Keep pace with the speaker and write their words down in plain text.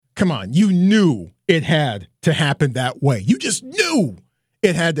come on, you knew it had to happen that way. You just knew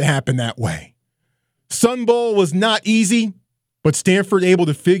it had to happen that way. Sun Bowl was not easy, but Stanford able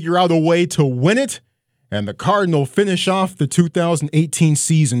to figure out a way to win it, and the Cardinal finish off the 2018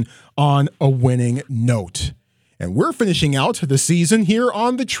 season on a winning note. And we're finishing out the season here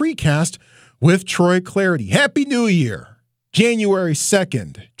on the TreeCast with Troy Clardy. Happy New Year. January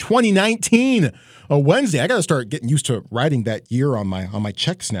 2nd, 2019, a Wednesday. I got to start getting used to writing that year on my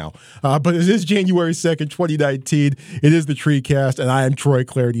checks now. But it is January 2nd, 2019. It is the TreeCast, and I am Troy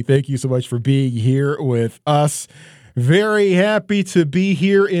Clardy. Thank you so much for being here with us. Very happy to be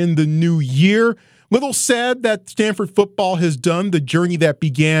here in the new year. Little sad that Stanford football has done the journey that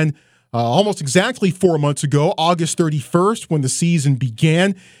began almost exactly 4 months ago, August 31st, when the season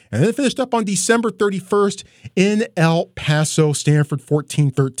began, and then finished up on December 31st in El Paso. Stanford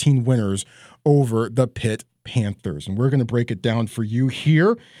 14-13 winners over the Pitt Panthers. And we're going to break it down for you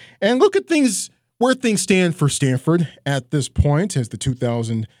here and look at where things stand for Stanford at this point as the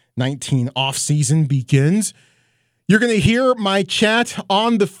 2019 offseason begins. You're going to hear my chat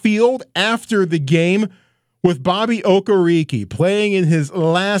on the field after the game with Bobby Okereke playing in his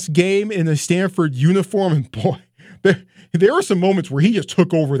last game in a Stanford uniform. And boy, there are some moments where he just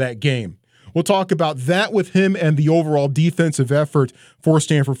took over that game. We'll talk about that with him and the overall defensive effort for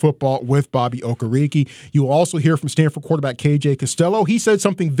Stanford football with Bobby Okereke. You will also hear from Stanford quarterback K.J. Costello. He said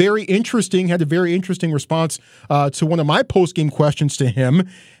something very interesting, had a very interesting response to one of my postgame questions to him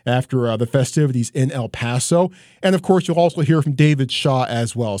after the festivities in El Paso. And, of course, you'll also hear from David Shaw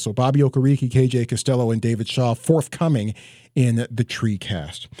as well. So Bobby Okereke, K.J. Costello, and David Shaw forthcoming in the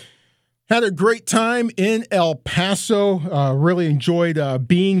TreeCast. Had a great time in El Paso. Really enjoyed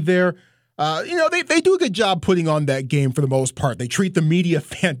being there. They do a good job putting on that game for the most part. They treat the media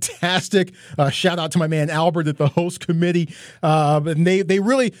fantastic. Shout out to my man Albert at the host committee. And they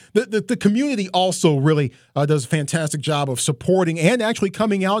really, the community also really does a fantastic job of supporting and actually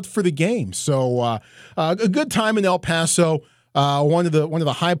coming out for the game. So a good time in El Paso. One of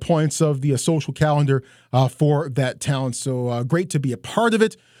the high points of the social calendar for that town. So great to be a part of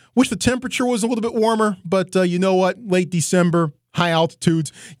it. Wish the temperature was a little bit warmer, but you know what? Late December, high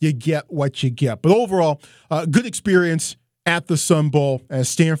altitudes, you get what you get. But overall, good experience at the Sun Bowl as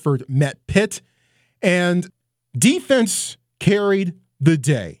Stanford met Pitt. And defense carried the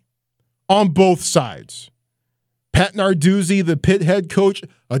day on both sides. Pat Narduzzi, the Pitt head coach,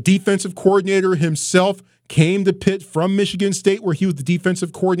 a defensive coordinator himself, came to Pitt from Michigan State, where he was the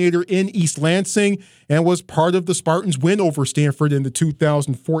defensive coordinator in East Lansing and was part of the Spartans' win over Stanford in the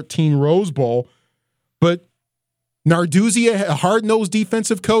 2014 Rose Bowl. But Narduzzi, a hard-nosed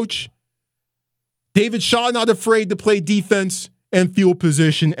defensive coach. David Shaw, not afraid to play defense and field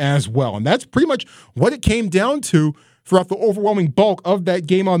position as well. And that's pretty much what it came down to throughout the overwhelming bulk of that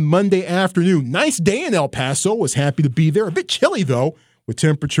game on Monday afternoon. Nice day in El Paso. Was happy to be there. A bit chilly, though, with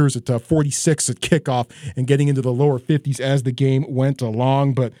temperatures at 46 at kickoff and getting into the lower 50s as the game went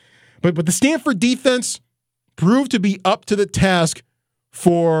along. But the Stanford defense proved to be up to the task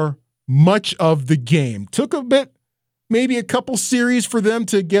for much of the game. Took a bit, maybe a couple series for them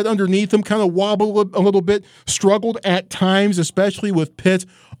to get underneath them, kind of wobble a little bit, struggled at times, especially with Pitt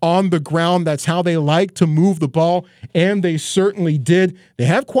on the ground. That's how they like to move the ball, and they certainly did. They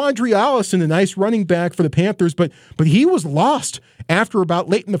have Quandre Allison, a nice running back for the Panthers, but he was lost after about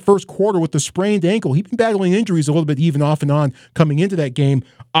late in the first quarter with the sprained ankle. He'd been battling injuries a little bit even off and on coming into that game.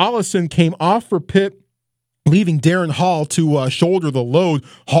 Allison came off for Pitt, leaving Darren Hall to shoulder the load.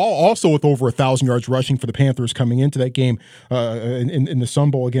 Hall also with over 1,000 yards rushing for the Panthers coming into that game in the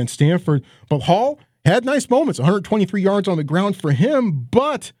Sun Bowl against Stanford. But Hall had nice moments, 123 yards on the ground for him,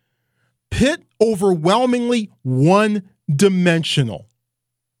 but Pitt overwhelmingly one-dimensional.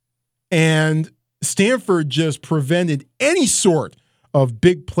 And Stanford just prevented any sort of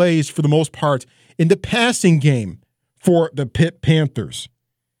big plays for the most part in the passing game for the Pitt Panthers.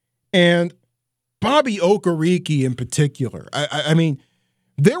 And Bobby Okereke in particular, I mean,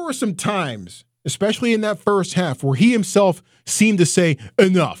 there were some times, especially in that first half, where he himself seemed to say,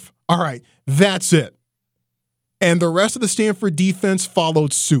 enough. All right, that's it. And the rest of the Stanford defense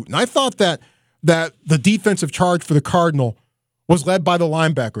followed suit. And I thought that the defensive charge for the Cardinal was led by the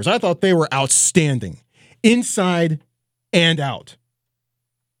linebackers. I thought they were outstanding, inside and out.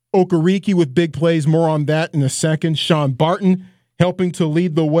 Okereke with big plays, more on that in a second. Sean Barton helping to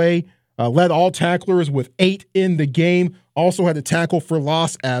lead the way. Led all tacklers with 8 in the game. Also had a tackle for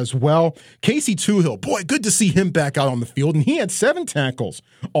loss as well. Casey Toohill, boy, good to see him back out on the field. And he had 7 tackles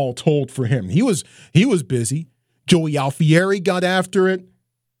all told for him. He was busy. Joey Alfieri got after it.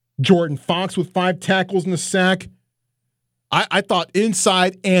 Jordan Fox with 5 tackles and a sack. I thought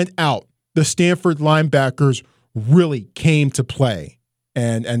inside and out, the Stanford linebackers really came to play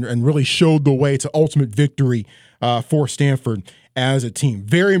and really showed the way to ultimate victory for Stanford as a team.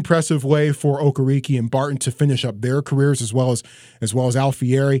 Very impressive way for Okereke and Barton to finish up their careers, as well as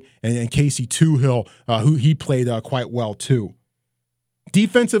Alfieri and Casey Toohill, who he played quite well too.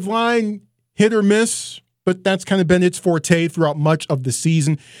 Defensive line, hit or miss, but that's kind of been its forte throughout much of the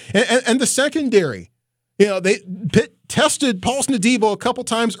season. And the secondary, Pitt tested Paulson Adebo a couple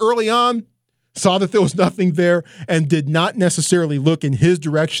times early on, saw that there was nothing there, and did not necessarily look in his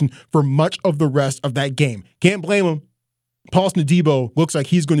direction for much of the rest of that game. Can't blame him. Paulson Adebo looks like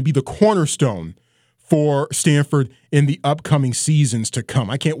he's going to be the cornerstone for Stanford in the upcoming seasons to come.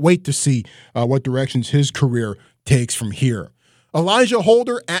 I can't wait to see what directions his career takes from here. Elijah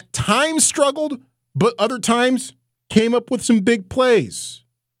Holder at times struggled, but other times came up with some big plays.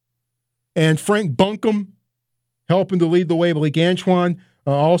 And Frank Buncombe helping to lead the way. Blake Antoine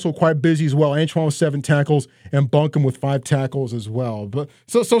also quite busy as well. Antoine with 7 tackles and Buncombe with 5 tackles as well. But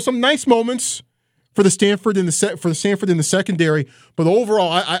so some nice moments for the Stanford in the secondary. But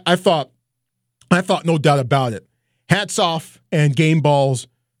overall, I thought no doubt about it. Hats off and game balls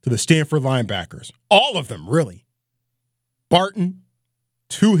to the Stanford linebackers. All of them, really. Barton,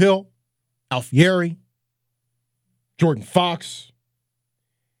 Toohill, Alfieri, Jordan Fox,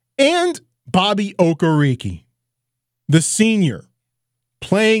 and Bobby Okereke, the senior,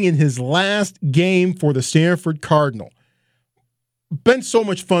 playing in his last game for the Stanford Cardinal. Been so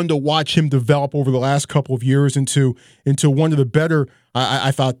much fun to watch him develop over the last couple of years into one of the better,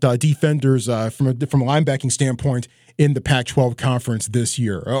 I thought, defenders from a linebacking standpoint in the Pac-12 conference this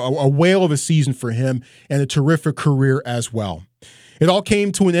year. A whale of a season for him and a terrific career as well. It all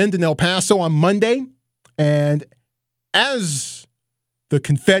came to an end in El Paso on Monday, and as the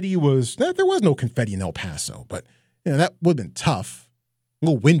confetti was, there was no confetti in El Paso, but that would have been tough. A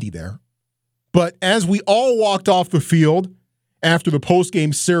little windy there. But as we all walked off the field after the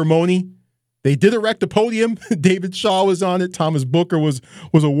postgame ceremony, they did erect a podium. David Shaw was on it. Thomas Booker was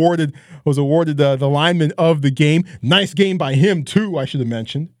awarded the lineman of the game. Nice game by him too, I should have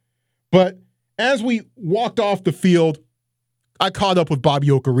mentioned. But as we walked off the field, I caught up with Bobby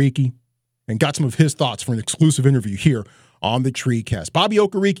Okereke and got some of his thoughts for an exclusive interview here on the TreeCast. Bobby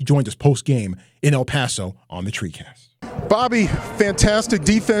Okereke joined us post-game in El Paso on the TreeCast. Bobby, fantastic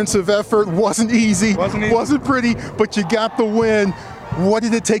defensive effort. Wasn't easy. Wasn't pretty, but you got the win. What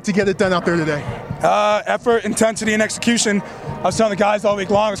did it take to get it done out there today? Effort, intensity, and execution. I was telling the guys all week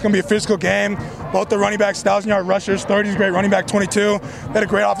long it's going to be a physical game. Both the running backs, 1,000-yard rushers, 30's great running back, 22. They had a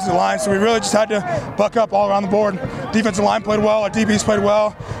great offensive line, so we really just had to buck up all around the board. Defensive line played well. Our DBs played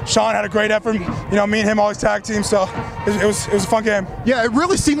well. Sean had a great effort. Me and him always tag team, so it was a fun game. Yeah, it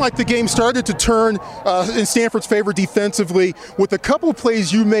really seemed like the game started to turn in Stanford's favor defensively with a couple of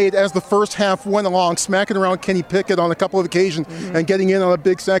plays you made as the first half went along, smacking around Kenny Pickett on a couple of occasions and getting in on a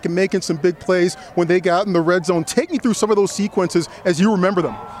big sack and making some big plays when they got in the red zone. Take me through some of those sequences as you remember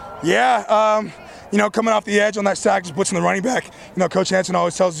them. Yeah, coming off the edge on that sack, just blitzing the running back. Coach Hansen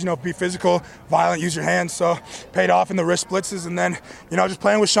always tells us, be physical, violent, use your hands. So paid off in the wrist blitzes, and then, just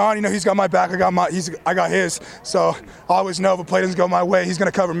playing with Sean. He's got my back, I got his. So I always know if a play doesn't go my way, he's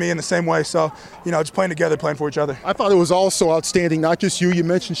going to cover me in the same way. So, just playing together, playing for each other. I thought it was also outstanding. Not just you. You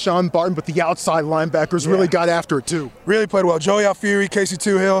mentioned Sean Barton, but the outside linebackers really got after it too. Really played well. Joey Alfieri, Casey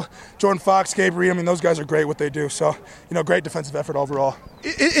Toohill, Jordan Fox, Gabe Reed. Those guys are great what they do. So, great defensive effort overall.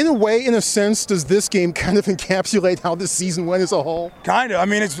 In a way, in a sense, does this game kind of encapsulate how this season went as a whole? Kind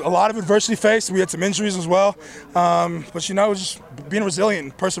of. It's a lot of adversity faced. We had some injuries as well. But, just being resilient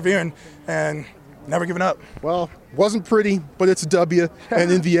and persevering and never giving up. Well, wasn't pretty, but it's a W.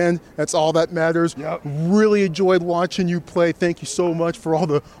 And in the end, that's all that matters. Yep. Really enjoyed watching you play. Thank you so much for all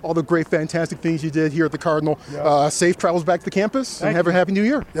the great, fantastic things you did here at the Cardinal. Yep. Safe travels back to the campus, and have a happy new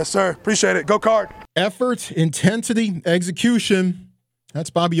year. Yes, sir. Appreciate it. Go Card. Effort, intensity, execution. That's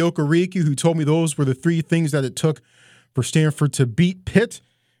Bobby Okereke, who told me those were the 3 things that it took for Stanford to beat Pitt.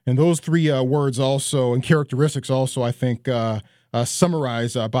 And those 3 words also and characteristics also, I think,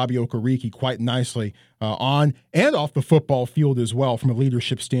 summarize Bobby Okereke quite nicely on and off the football field as well from a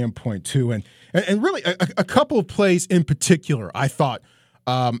leadership standpoint, too. And really a couple of plays in particular, I thought,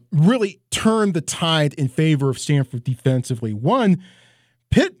 really turned the tide in favor of Stanford defensively. One,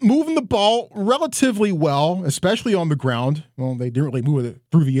 Pitt moving the ball relatively well, especially on the ground. Well, they didn't really move it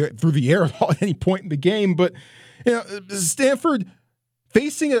through the air at any point in the game, but Stanford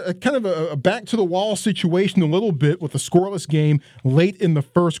facing a kind of a back to the wall situation a little bit with a scoreless game late in the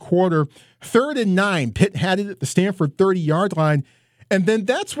first quarter. 3rd and 9, Pitt had it at the Stanford 30-yard line, and then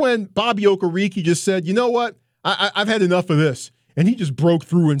that's when Bobby Okereke just said, "You know what? I've had enough of this. And he just broke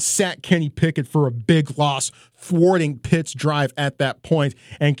through and sacked Kenny Pickett for a big loss, thwarting Pitt's drive at that point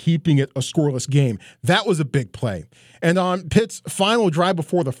and keeping it a scoreless game. That was a big play. And on Pitt's final drive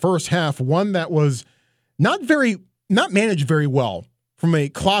before the first half, one that was not managed very well from a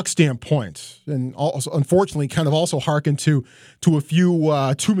clock standpoint, and also, unfortunately, kind of also hearkened to a few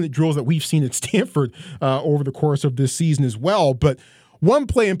 2-minute drills that we've seen at Stanford over the course of this season as well. But one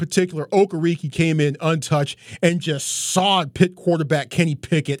play in particular, Okereke came in untouched and just sawed Pitt quarterback Kenny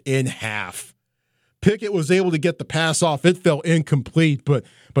Pickett in half. Pickett was able to get the pass off. It fell incomplete, but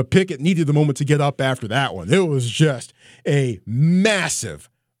Pickett needed the moment to get up after that one. It was just a massive,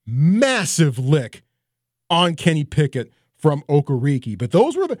 massive lick on Kenny Pickett from Okereke. But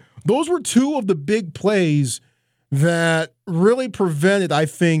those were two of the big plays that really prevented, I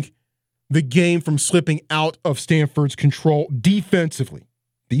think, the game from slipping out of Stanford's control defensively.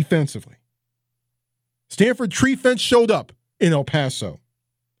 Stanford tree fence showed up in El Paso.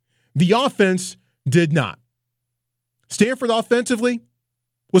 The offense did not. Stanford offensively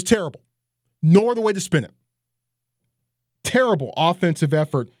was terrible. No other way to spin it. Terrible offensive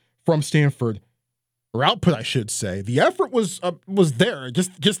effort from Stanford, or output, I should say. The effort was there,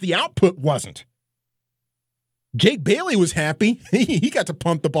 just the output wasn't. Jake Bailey was happy. He got to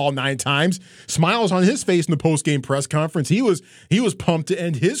pump the ball 9 times. Smiles on his face in the postgame press conference. He was pumped to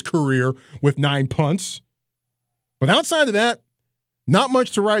end his career with 9 punts. But outside of that, not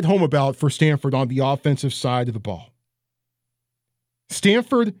much to write home about for Stanford on the offensive side of the ball.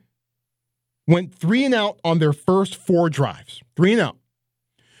 Stanford went 3 and out on their first 4 drives. 3 and out.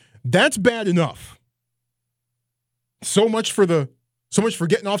 That's bad enough. So much for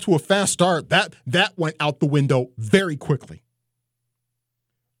getting off to a fast start. That went out the window very quickly.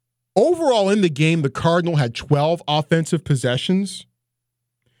 Overall in the game, the Cardinal had 12 offensive possessions.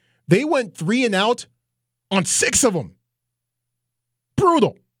 They went 3 and out on 6 of them.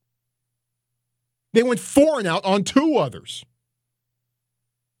 Brutal. They went 4 and out on 2 others.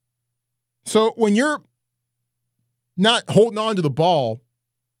 So when you're not holding on to the ball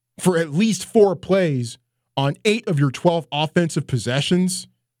for at least 4 plays on 8 of your 12 offensive possessions,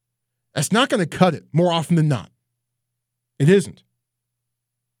 that's not going to cut it more often than not. It isn't.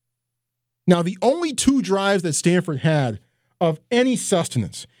 Now, the only 2 drives that Stanford had of any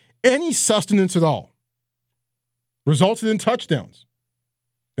sustenance at all, resulted in touchdowns.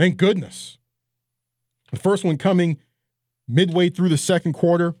 Thank goodness. The first one coming midway through the second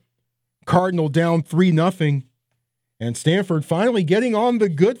quarter, Cardinal down 3-0. And Stanford finally getting on the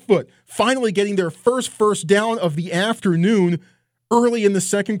good foot, finally getting their first down of the afternoon early in the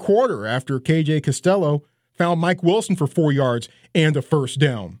second quarter after K.J. Costello found Mike Wilson for 4 yards and a first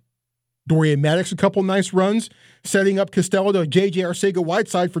down. Dorian Maddox, a couple nice runs, setting up Costello to J.J.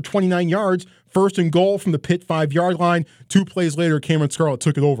 Arcega-Whiteside for 29 yards, first and goal from the Pitt 5-yard line. 2 plays later, Cameron Scarlett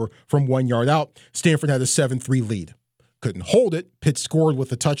took it over from 1 yard out. Stanford had a 7-3 lead. Couldn't hold it. Pitt scored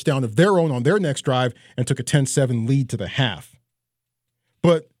with a touchdown of their own on their next drive and took a 10-7 lead to the half.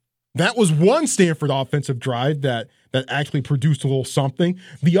 But that was one Stanford offensive drive that actually produced a little something.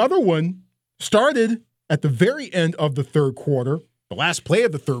 The other one started at the very end of the third quarter. The last play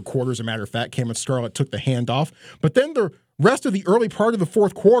of the third quarter, as a matter of fact, Cameron Scarlett took the handoff. But then the rest of the early part of the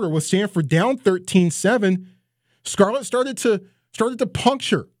fourth quarter, with Stanford down 13-7, Scarlett started to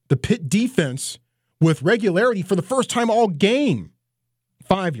puncture the Pitt defense with regularity for the first time all game.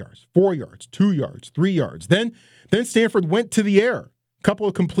 5 yards, 4 yards, 2 yards, 3 yards. Then Stanford went to the air. A couple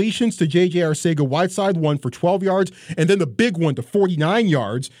of completions to J.J. Arcega-Whiteside, one for 12 yards, and then the big one to 49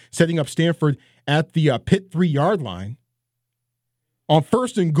 yards, setting up Stanford at the Pitt 3-yard line. On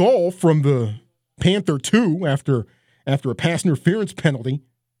first and goal from the Panther 2 after a pass interference penalty,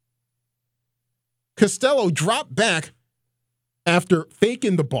 Costello dropped back after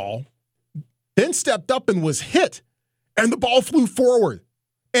faking the ball, then stepped up and was hit, and the ball flew forward,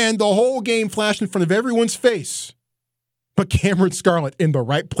 and the whole game flashed in front of everyone's face. But Cameron Scarlett in the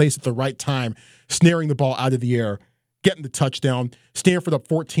right place at the right time, snaring the ball out of the air, getting the touchdown. Stanford up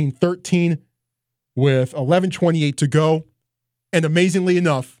 14-13 with 11:28 to go, and amazingly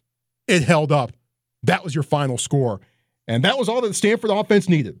enough, it held up. That was your final score, and that was all that the Stanford offense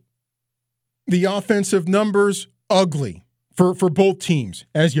needed. The offensive numbers, ugly. For both teams,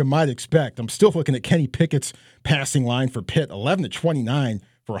 as you might expect. I'm still looking at Kenny Pickett's passing line for Pitt, 11-29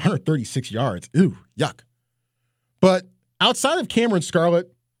 for 136 yards. Ooh, yuck. But outside of Cameron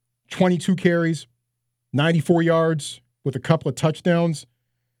Scarlett, 22 carries, 94 yards with a couple of touchdowns.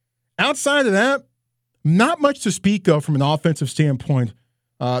 Outside of that, not much to speak of from an offensive standpoint,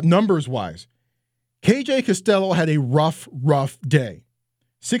 numbers-wise. K.J. Costello had a rough day.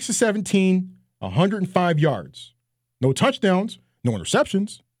 6 of 17, 105 yards. No touchdowns, no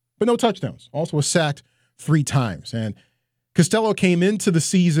interceptions, but no touchdowns. Also was sacked 3 times. And Costello came into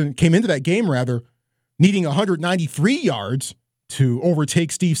that game, needing 193 yards to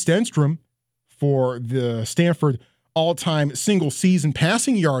overtake Steve Stenstrom for the Stanford all-time single-season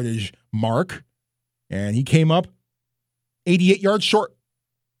passing yardage mark. And he came up 88 yards short.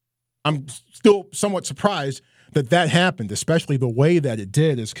 I'm still somewhat surprised that happened, especially the way that it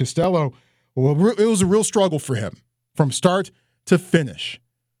did, as Costello, it was a real struggle for him from start to finish.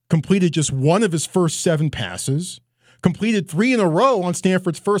 Completed just 1 of his first 7 passes, completed 3 in a row on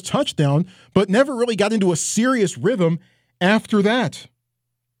Stanford's first touchdown, but never really got into a serious rhythm after that.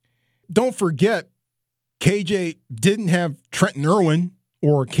 Don't forget, KJ didn't have Trenton Irwin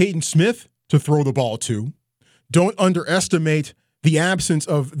or Caden Smith to throw the ball to. Don't underestimate the absence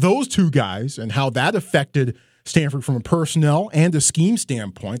of those 2 guys and how that affected Stanford from a personnel and a scheme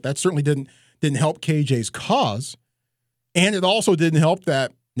standpoint. That certainly didn't help KJ's cause. And it also didn't help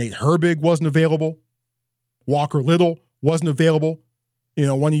that Nate Herbig wasn't available. Walker Little wasn't available.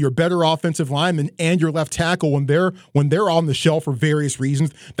 One of your better offensive linemen and your left tackle, when they're on the shelf for various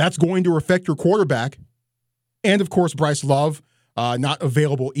reasons, that's going to affect your quarterback. And, of course, Bryce Love not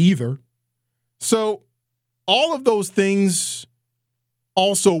available either. So all of those things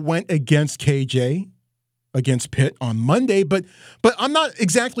also went against KJ, against Pitt on Monday, but I'm not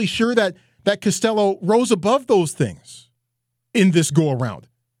exactly sure that Costello rose above those things in this go-around.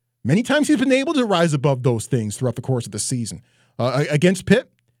 Many times he's been able to rise above those things throughout the course of the season. Against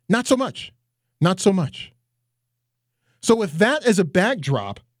Pitt, not so much. Not so much. So with that as a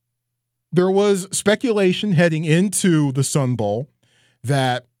backdrop, there was speculation heading into the Sun Bowl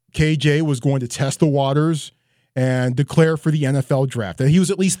that KJ was going to test the waters and declare for the NFL draft, that he was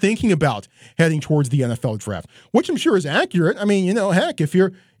at least thinking about heading towards the NFL draft, which I'm sure is accurate. I mean, heck, if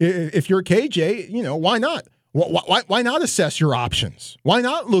you're KJ, why not? Why not assess your options? Why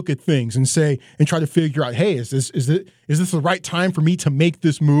not look at things and try to figure out, hey, is this the right time for me to make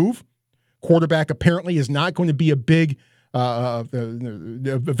this move? Quarterback apparently is not going to be a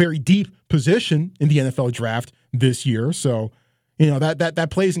very deep position in the NFL draft this year. So, that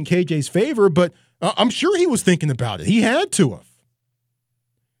plays in KJ's favor, but I'm sure he was thinking about it. He had to have.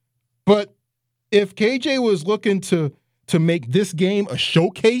 But if KJ was looking to make this game a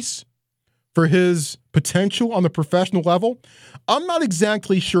showcase for his potential on the professional level, I'm not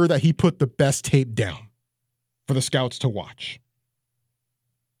exactly sure that he put the best tape down for the scouts to watch.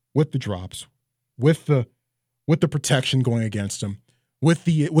 With the drops, with the protection going against him, with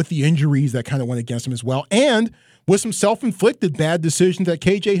the injuries that kind of went against him as well, and with some self-inflicted bad decisions that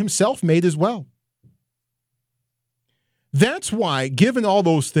KJ himself made as well. That's why, given all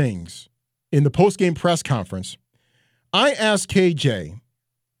those things, in the postgame press conference, I asked KJ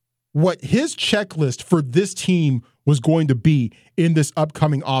what his checklist for this team was going to be in this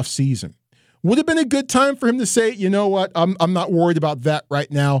upcoming offseason. Would have been a good time for him to say, you know what, I'm not worried about that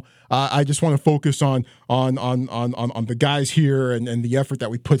right now. I just want to focus on the guys here and the effort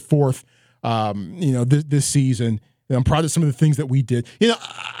that we put forth, this season. And I'm proud of some of the things that we did.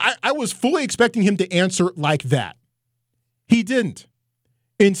 I was fully expecting him to answer like that. He didn't.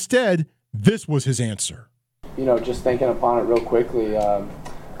 Instead, this was his answer. Just thinking upon it real quickly,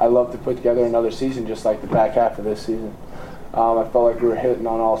 I love to put together another season just like the back half of this season. I felt like we were hitting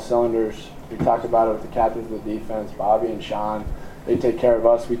on all cylinders. We talked about it with the captains of the defense, Bobby and Sean. They take care of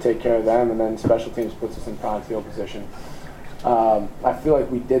us, we take care of them, and then special teams puts us in prime field position. I feel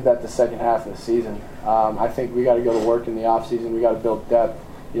like we did that the second half of the season. I think we got to go to work in the offseason. We got to build depth.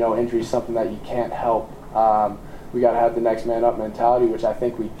 Injury is something that you can't help. We got to have the next man up mentality, which I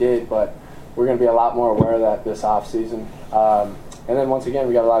think we did, but we're going to be a lot more aware of that this offseason. And then once again,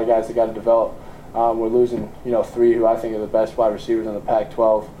 we got a lot of guys that got to develop. We're losing, 3 who I think are the best wide receivers in the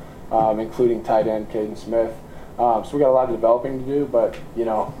Pac-12, including tight end Caden Smith. So we got a lot of developing to do, but,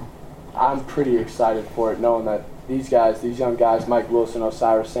 I'm pretty excited for it, knowing that these young guys, Mike Wilson,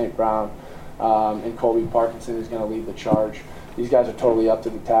 Osiris St. Brown, and Colby Parkinson is going to lead the charge. These guys are totally up to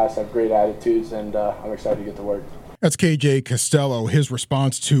the task, have great attitudes, and I'm excited to get to work. That's KJ Costello, his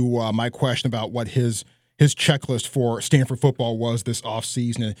response to my question about what his checklist for Stanford football was this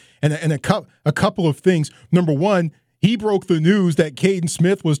offseason. And a couple of things. Number one, he broke the news that Caden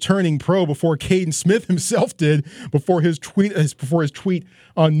Smith was turning pro before Caden Smith himself did, before his tweet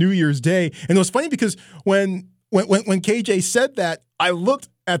on New Year's Day. And it was funny because when KJ said that, I looked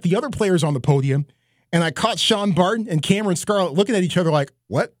at the other players on the podium and I caught Sean Barton and Cameron Scarlett looking at each other like,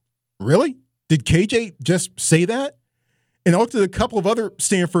 what? Really? Did KJ just say that? And I looked at a couple of other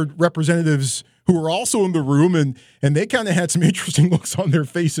Stanford representatives who were also in the room, and they kind of had some interesting looks on their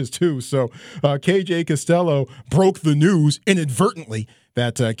faces too. So K.J. Costello broke the news inadvertently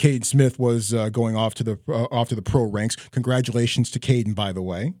that Caden Smith was going off to the pro ranks. Congratulations to Caden, by the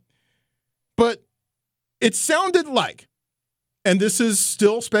way. But it sounded like, and this is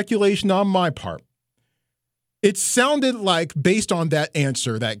still speculation on my part, it sounded like, based on that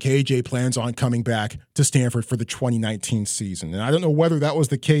answer, that KJ plans on coming back to Stanford for the 2019 season. And I don't know whether that was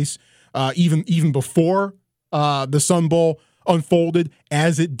the case even before the Sun Bowl unfolded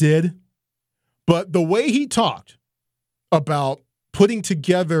as it did. But the way he talked about putting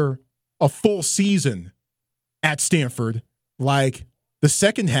together a full season at Stanford, like the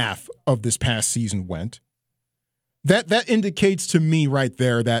second half of this past season went, that indicates to me right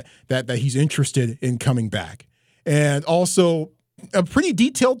there that he's interested in coming back. And also a pretty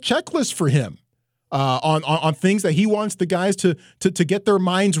detailed checklist for him on things that he wants the guys to get their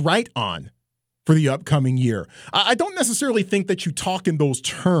minds right on for the upcoming year. I don't necessarily think that you talk in those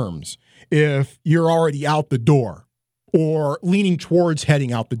terms if you're already out the door or leaning towards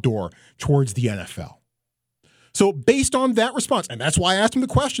heading out the door towards the NFL. So based on that response, and that's why I asked him the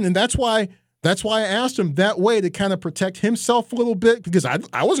question, and that's why I asked him that way, to kind of protect himself a little bit, because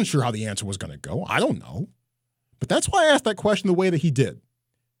I wasn't sure how the answer was going to go. I don't know. But that's why I asked that question the way that he did.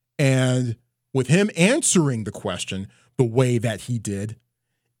 And with him answering the question the way that he did,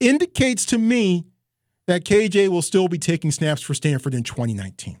 indicates to me that KJ will still be taking snaps for Stanford in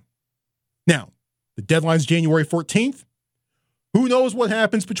 2019. Now, the deadline's January 14th. Who knows what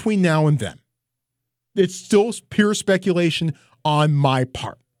happens between now and then? It's still pure speculation on my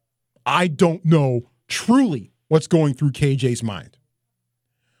part. I don't know truly what's going through KJ's mind.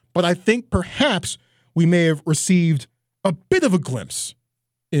 But I think perhaps we may have received a bit of a glimpse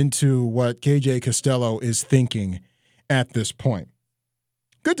into what KJ Costello is thinking at this point.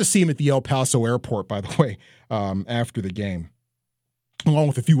 Good to see him at the El Paso airport, by the way, after the game, along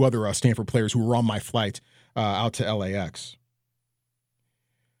with a few other Stanford players who were on my flight out to LAX.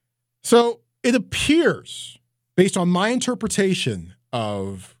 So it appears, based on my interpretation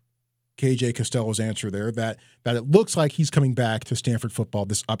of KJ Costello's answer there, that it looks like he's coming back to Stanford football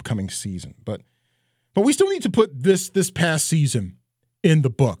this upcoming season. But we still need to put this past season in the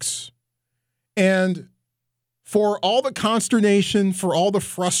books. And for all the consternation, for all the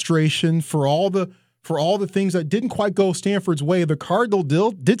frustration, for all the things that didn't quite go Stanford's way, the Cardinal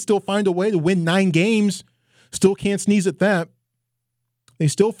did still find a way to win 9 games. Still can't sneeze at that. They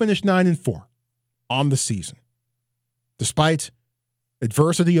still finished 9-4 on the season, despite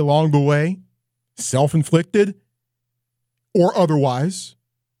adversity along the way, self-inflicted or otherwise,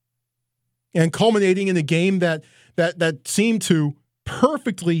 and culminating in a game that seemed to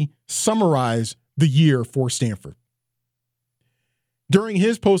perfectly summarize the year for Stanford. During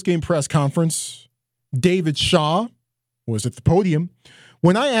his postgame press conference, David Shaw was at the podium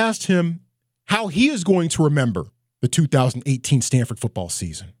when I asked him how he is going to remember the 2018 Stanford football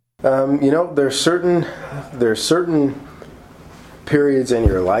season. There's certain periods in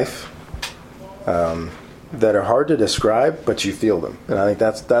your life that are hard to describe, but you feel them, and I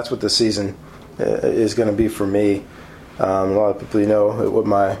think that's what the season is going to be for me. A lot of people, what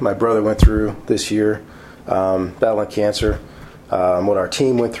my brother went through this year, battling cancer, what our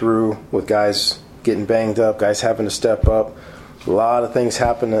team went through with guys getting banged up, guys having to step up. A lot of things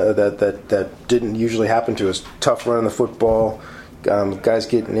happen that didn't usually happen to us. Tough running the football, guys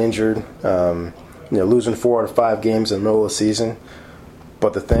getting injured, losing 4 out of 5 games in the middle of the season.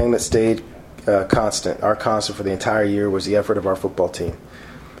 But the thing that stayed constant, our constant for the entire year, was the effort of our football team.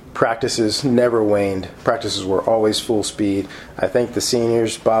 Practices never waned. Practices were always full speed. I think the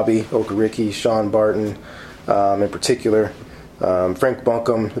seniors, Bobby Okereke, Sean Barton, in particular, Frank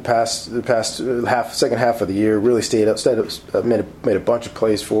Bunkum, the past second half of the year, really stayed up, made a bunch of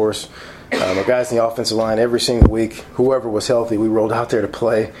plays for us. Our guys in the offensive line, every single week, whoever was healthy, we rolled out there to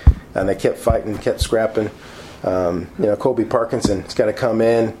play, and they kept fighting, kept scrapping. Colby Parkinson's got to come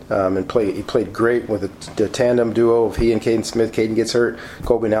in and play. He played great with the tandem duo of he and Caden Smith. Caden gets hurt.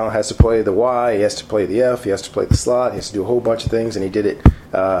 Colby now has to play the Y. He has to play the F. He has to play the slot. He has to do a whole bunch of things, and he did it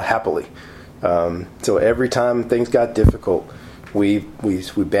happily. So every time things got difficult, we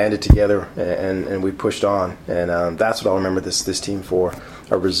banded together and we pushed on, and that's what I'll remember this team for: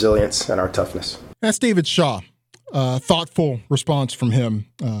 our resilience and our toughness. That's David Shaw. Thoughtful response from him,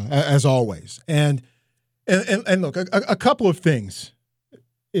 as always. And look, a couple of things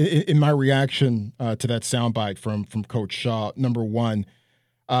in my reaction to that soundbite from Coach Shaw. Number one,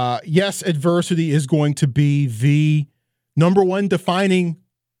 yes, adversity is going to be the number one defining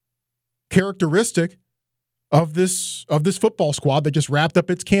characteristic of this football squad that just wrapped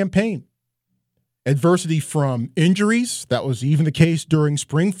up its campaign. adversity from injuries. That was even the case during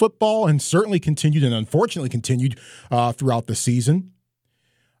spring football and certainly continued and unfortunately continued throughout the season.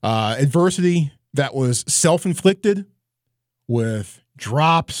 Adversity that was self-inflicted with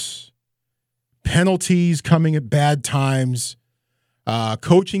drops, penalties coming at bad times,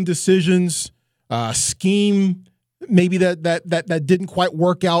 coaching decisions, scheme maybe that didn't quite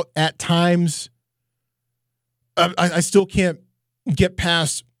work out at times. I still can't get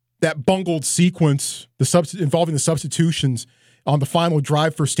past that bungled sequence, involving the substitutions on the final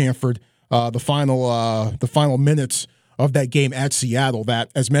drive for Stanford, the final minutes of that game at Seattle.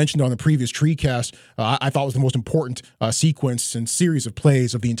 That, as mentioned on the previous TreeCast, I thought was the most important sequence and series of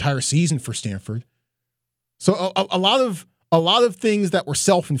plays of the entire season for Stanford. So a lot of things that were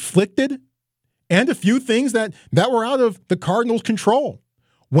self-inflicted, and a few things that were out of the Cardinals' control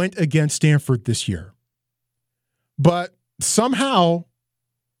went against Stanford this year. But somehow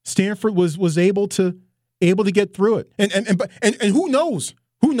Stanford was able to get through it. And who knows?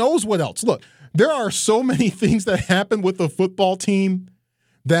 Who knows what else? Look, there are so many things that happen with the football team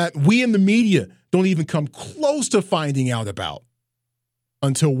that we in the media don't even come close to finding out about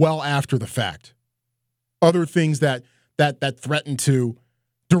until well after the fact. Other things that threaten to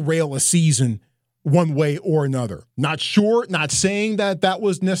derail a season one way or another. Not sure, not saying that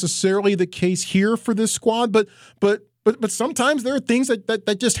was necessarily the case here for this squad, but sometimes there are things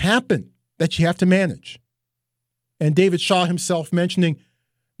that just happen that you have to manage. And David Shaw himself mentioning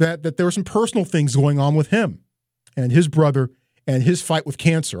that there were some personal things going on with him and his brother and his fight with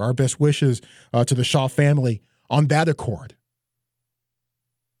cancer. Our best wishes to the Shaw family on that accord.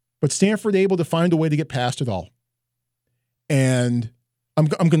 But Stanford able to find a way to get past it all. And I'm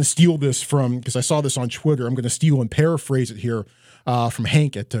going to steal this because I saw this on Twitter. I'm going to steal and paraphrase it here from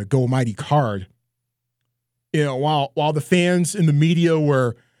Hank at Go Mighty Card. You know, while the fans in the media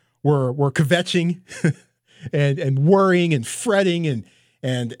were kvetching and worrying and fretting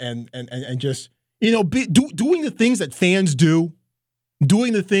and just, you know, doing the things that fans do,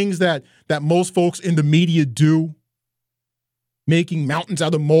 doing the things that most folks in the media do, making mountains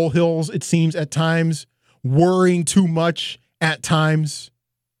out of molehills, it seems at times, worrying too much at times.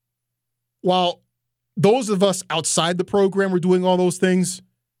 While those of us outside the program were doing all those things,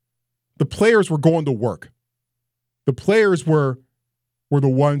 the players were going to work. The players were the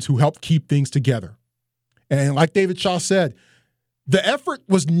ones who helped keep things together. And like David Shaw said, the effort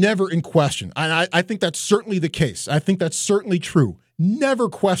was never in question. And I think that's certainly the case. I think that's certainly true. Never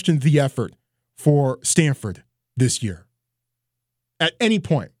questioned the effort for Stanford this year at any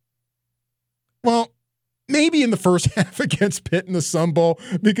point. Well, maybe in the first half against Pitt in the Sun Bowl,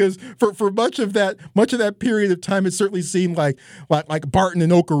 because for much of that period of time, it certainly seemed like Barton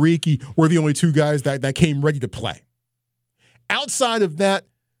and Okereke were the only two guys that came ready to play. Outside of that,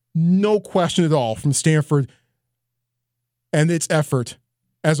 no question at all from Stanford and its effort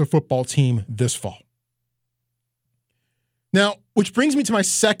as a football team this fall. Now, which brings me to my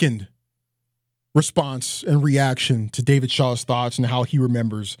second response and reaction to David Shaw's thoughts and how he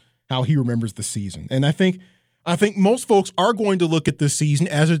remembers the season. And I think most folks are going to look at this season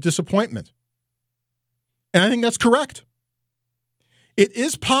as a disappointment. And I think that's correct. It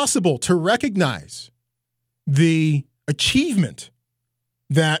is possible to recognize the achievement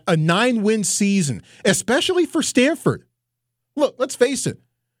that a 9-win season, especially for Stanford. Look, let's face it.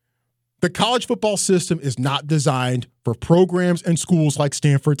 The college football system is not designed for programs and schools like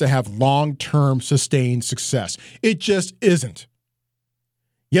Stanford to have long-term sustained success. It just isn't.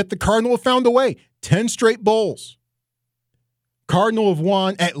 Yet the Cardinal have found a way. 10 straight bowls. Cardinal have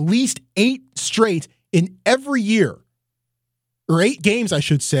won at least 8 straight in every year, or 8 games, I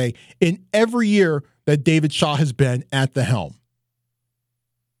should say, in every year that David Shaw has been at the helm.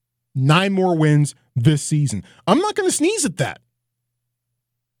 9 more wins this season. I'm not going to sneeze at that.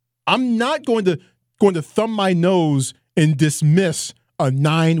 I'm not going to thumb my nose and dismiss a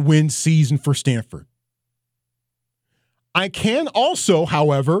 9-win season for Stanford. I can also,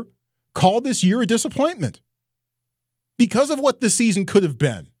 however, call this year a disappointment because of what this season could have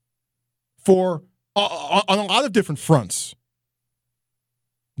been on a lot of different fronts.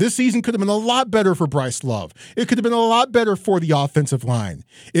 This season could have been a lot better for Bryce Love. It could have been a lot better for the offensive line.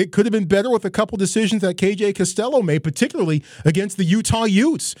 It could have been better with a couple decisions that K.J. Costello made, particularly against the Utah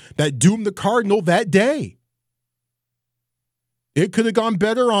Utes that doomed the Cardinal that day. It could have gone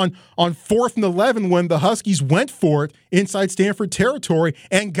better on 4th and 11 when the Huskies went for it inside Stanford territory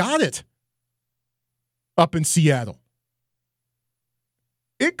and got it up in Seattle.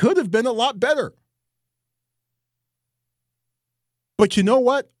 It could have been a lot better. But you know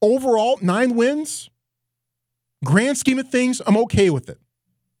what? Overall, 9 wins, grand scheme of things, I'm okay with it.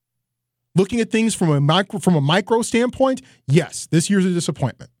 looking at things from a micro standpoint, yes, this year's a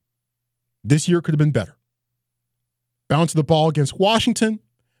disappointment. This year could have been better. Bounce the ball against Washington,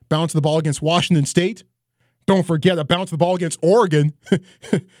 bounce the ball against Washington State. Don't forget a bounce the ball against Oregon.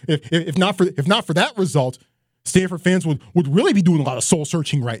 if not for that result, Stanford fans would really be doing a lot of soul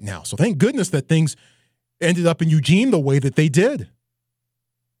searching right now. So thank goodness that things ended up in Eugene the way that they did.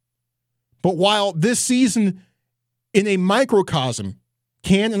 But while this season in a microcosm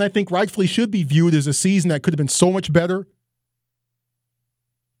can, and I think rightfully should be viewed as a season that could have been so much better,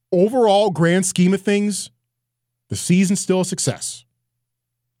 overall grand scheme of things, the season's still a success.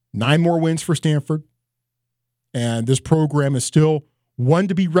 9 more wins for Stanford, and this program is still one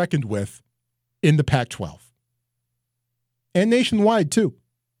to be reckoned with in the Pac-12. And nationwide, too.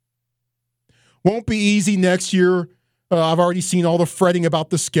 Won't be easy next year. I've already seen all the fretting about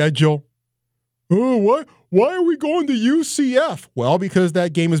the schedule. Oh, why are we going to UCF? Well, because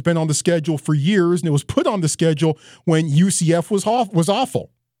that game has been on the schedule for years, and it was put on the schedule when UCF was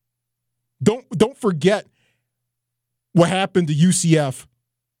awful. Don't forget what happened to UCF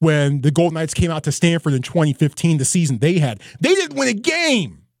when the Golden Knights came out to Stanford in 2015, the season they had. They didn't win a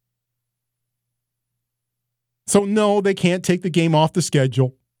game. So, no, they can't take the game off the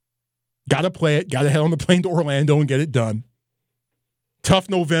schedule. Got to play it. Got to head on the plane to Orlando and get it done. Tough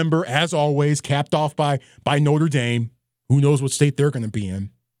November, as always, capped off by Notre Dame. Who knows what state they're going to be in.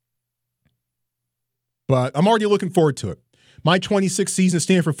 But I'm already looking forward to it. My 26th season of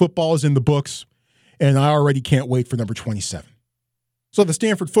Stanford football is in the books, and I already can't wait for number 27. So the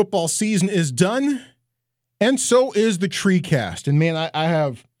Stanford football season is done, and so is the TreeCast. And man, I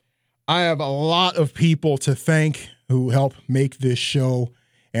have a lot of people to thank who help make this show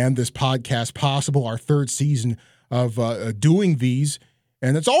and this podcast possible, our 3rd season of doing these.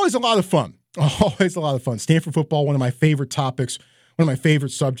 And it's always a lot of fun. Always a lot of fun. Stanford football, one of my favorite topics, one of my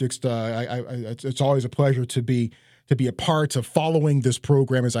favorite subjects. It's always a pleasure to be a part of following this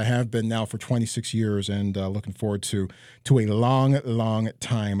program as I have been now for 26 years, and looking forward to a long, long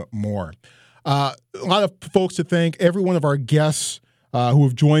time more. A lot of folks to thank, every one of our guests who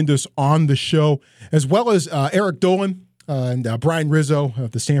have joined us on the show, as well as Eric Dolan and Brian Rizzo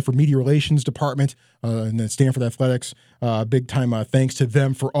of the Stanford Media Relations Department and the Stanford Athletics. Big time thanks to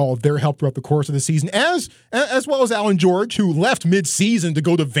them for all of their help throughout the course of the season, as well as Alan George, who left mid-season to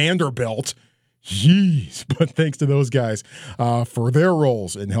go to Vanderbilt. Jeez, but thanks to those guys for their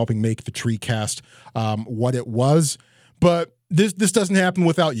roles in helping make the TreeCast what it was. But this doesn't happen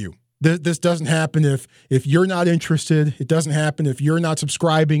without you. This doesn't happen if you're not interested. It doesn't happen if you're not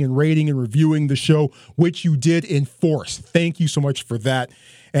subscribing and rating and reviewing the show, which you did in force. Thank you so much for that.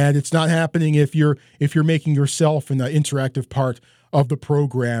 And it's not happening if you're making yourself an interactive part of the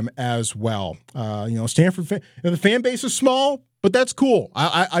program as well. Stanford the fan base is small, but that's cool.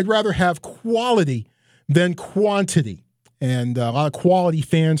 I'd rather have quality than quantity, and a lot of quality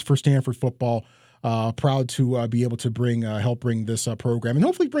fans for Stanford football. Proud to be able to help bring this program, and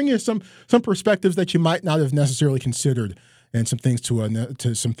hopefully bring you some perspectives that you might not have necessarily considered, and some things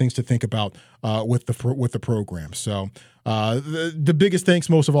to think about with the program. So the biggest thanks,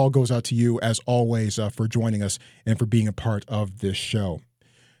 most of all, goes out to you as always for joining us and for being a part of this show.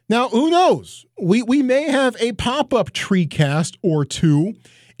 Now, who knows? We may have a pop-up TreeCast or two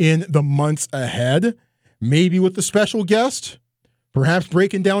in the months ahead, maybe with a special guest, perhaps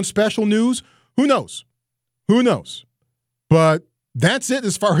breaking down special news. Who knows? But that's it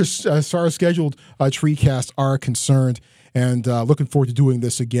as far as scheduled TreeCasts are concerned, and looking forward to doing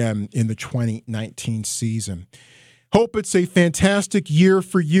this again in the 2019 season. Hope it's a fantastic year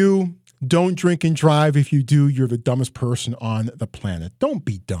for you. Don't drink and drive. If you do, you're the dumbest person on the planet. Don't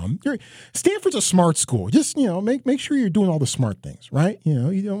be dumb. Stanford's a smart school. Just make sure you're doing all the smart things, right?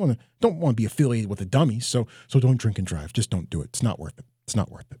 You don't want to be affiliated with the dummies. So don't drink and drive. Just don't do it. It's not worth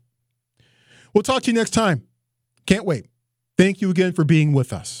it. We'll talk to you next time. Can't wait. Thank you again for being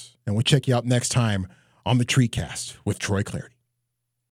with us, and we'll check you out next time on the TreeCast with Troy Clardy.